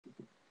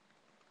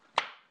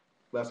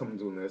last time I'm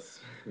doing this,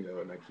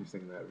 and I keep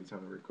saying that every time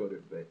I record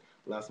it, but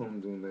last time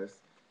I'm doing this,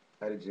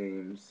 Etta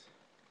James,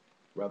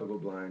 Rather Go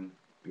Blind,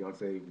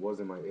 Beyonce was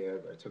in my ear,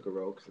 but I took a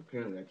row because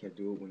apparently I can't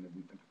do it when the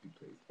MP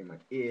plays in my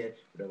ear,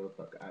 whatever,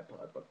 fuck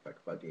iPod, fuck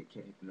it,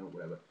 can't hit the note,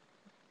 whatever.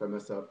 If I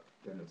mess up,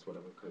 then it's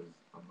whatever because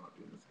I'm not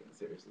doing this again,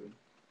 seriously.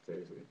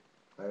 Seriously.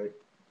 Alright?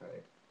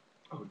 Alright.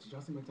 Oh, did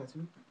y'all see my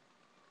tattoo?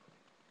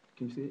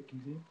 Can you see it? Can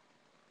you see it?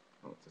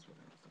 Oh, it's this one.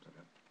 Stuff like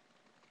that.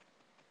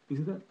 You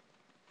see that?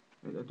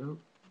 Ain't that dope?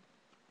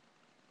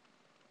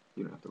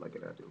 You don't have to like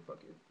it, I do.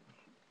 Fuck it.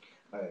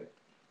 Alright.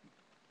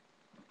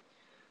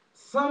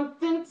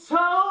 Something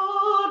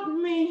told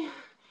me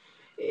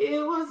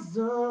it was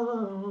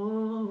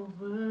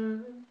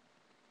over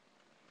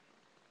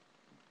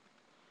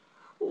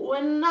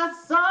when I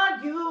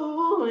saw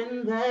you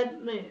and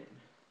that man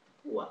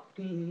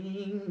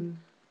walking,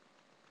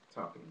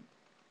 talking.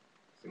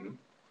 See?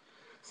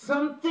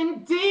 Something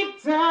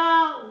deep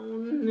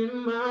down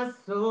in my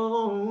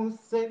soul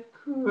said,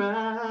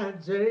 cry,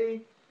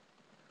 Jay.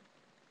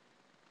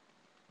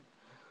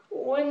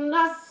 When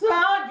I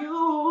saw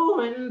you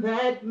and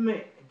that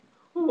man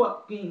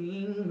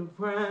walking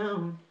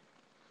around,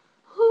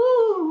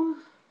 ooh,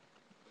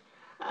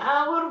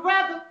 I would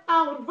rather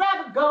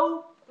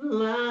go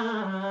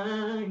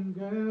blind,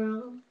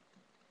 girl,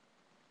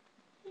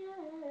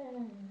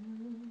 yeah,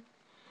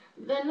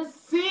 than to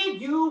see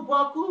you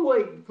walk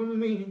away from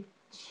me,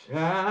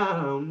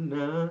 child,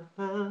 now.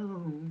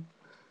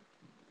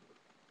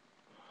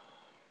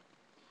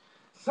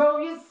 So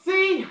you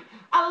see,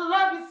 I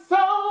love you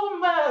so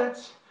much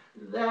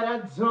that I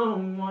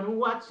don't want to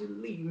watch you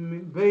leave me,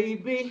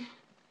 baby.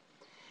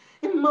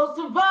 And most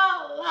of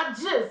all, I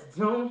just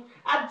don't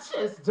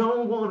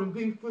want to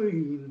be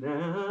free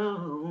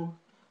now.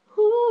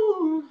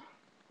 Ooh,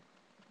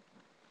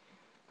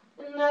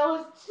 and I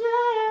was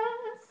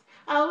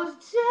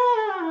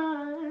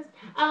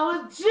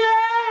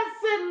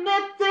just sitting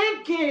there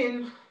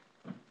thinking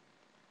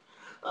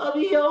of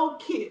your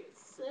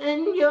kiss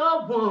and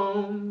your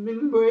warm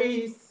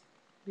embrace,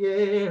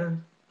 yeah.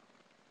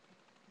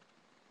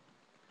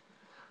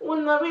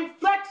 When the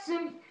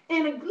reflection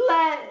in a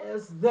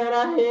glass that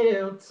I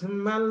held to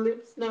my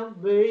lips now,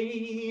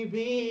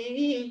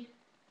 baby,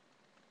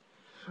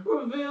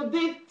 revealed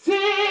these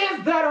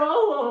tears that are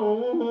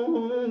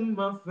on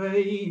my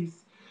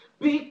face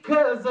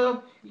because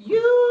of you.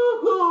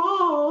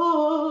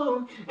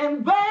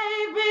 And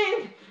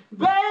baby,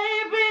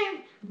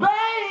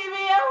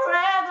 I'd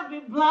rather be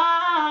blind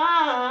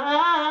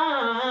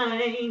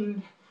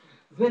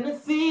than to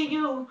see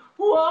you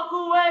walk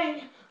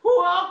away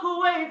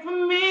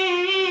from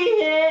me,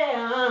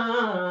 yeah.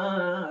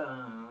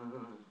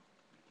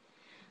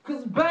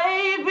 'Cause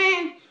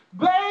baby,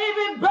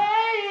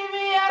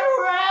 I'd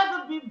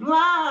rather be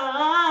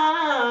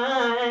blind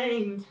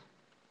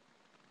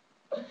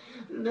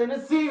than to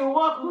see you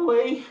walk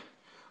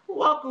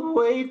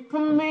away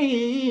from me,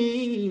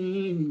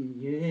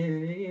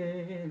 yeah.